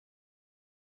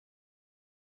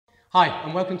Hi,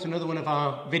 and welcome to another one of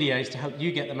our videos to help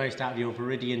you get the most out of your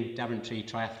Viridian Daventry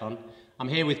Triathlon. I'm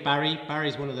here with Barry.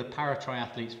 Barry's one of the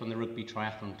paratriathletes from the Rugby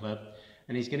Triathlon Club,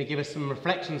 and he's going to give us some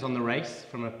reflections on the race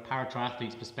from a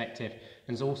paratriathlete's perspective, and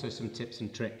there's also some tips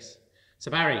and tricks. So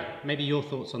Barry, maybe your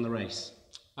thoughts on the race.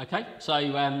 Okay, so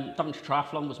Daventry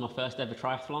Triathlon was my first ever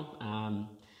triathlon.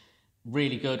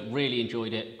 Really good, really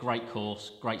enjoyed it, great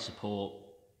course, great support.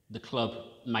 The club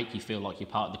make you feel like you're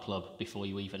part of the club before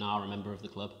you even are a member of the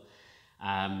club.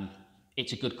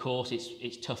 It's a good course,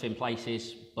 it's tough in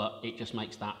places, but it just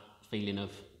makes that feeling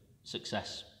of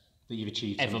success That you've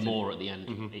achieved ever something. more at the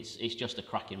end. It's just a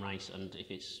cracking race, and if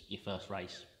it's your first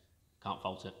race, can't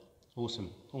fault it.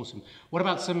 Awesome, awesome. What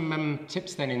about some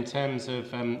tips then in terms of,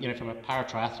 from a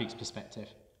paratriathlete's perspective?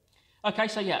 Okay,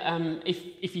 so yeah,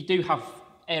 if you do have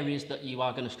areas that you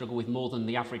are going to struggle with more than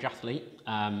the average athlete,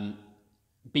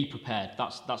 be prepared.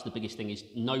 That's the biggest thing, is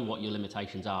know what your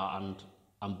limitations are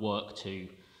and work to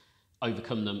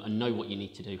overcome them, and know what you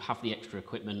need to do. Have the extra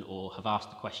equipment or have asked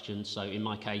the questions. So in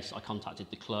my case, I contacted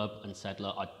the club and said,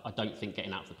 look, I don't think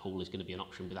getting out of the pool is going to be an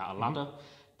option without a ladder.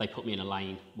 They put me in a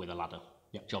lane with a ladder.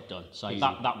 Yep. Job done. So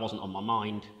that wasn't on my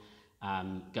mind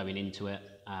going into it.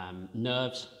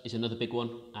 Nerves is another big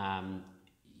one.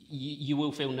 You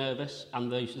will feel nervous,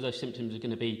 and those symptoms are going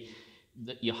to be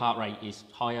that your heart rate is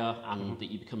higher, and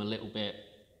that you become a little bit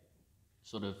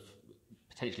sort of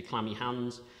potentially clammy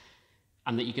hands,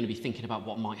 and that you're going to be thinking about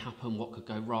what might happen, what could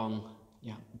go wrong.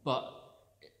 Yeah. But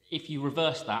if you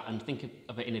reverse that and think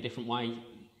of it in a different way,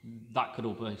 that could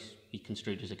almost be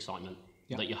construed as excitement.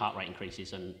 Yeah. That your heart rate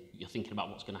increases and you're thinking about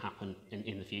what's going to happen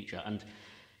in the future. And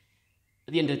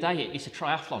at the end of the day, it's a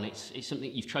triathlon. It's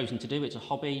something you've chosen to do. It's a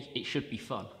hobby. It should be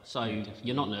fun. So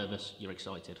you're not nervous. You're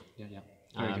excited. Yeah, yeah.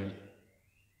 Very good.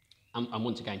 And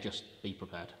once again, just be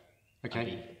prepared.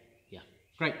 Okay.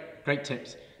 Great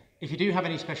tips. If you do have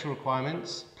any special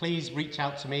requirements, please reach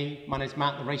out to me. My name's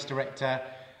Matt, the race director.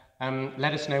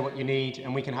 Let us know what you need,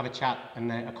 and we can have a chat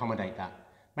and accommodate that.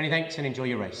 Many thanks, and enjoy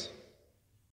your race.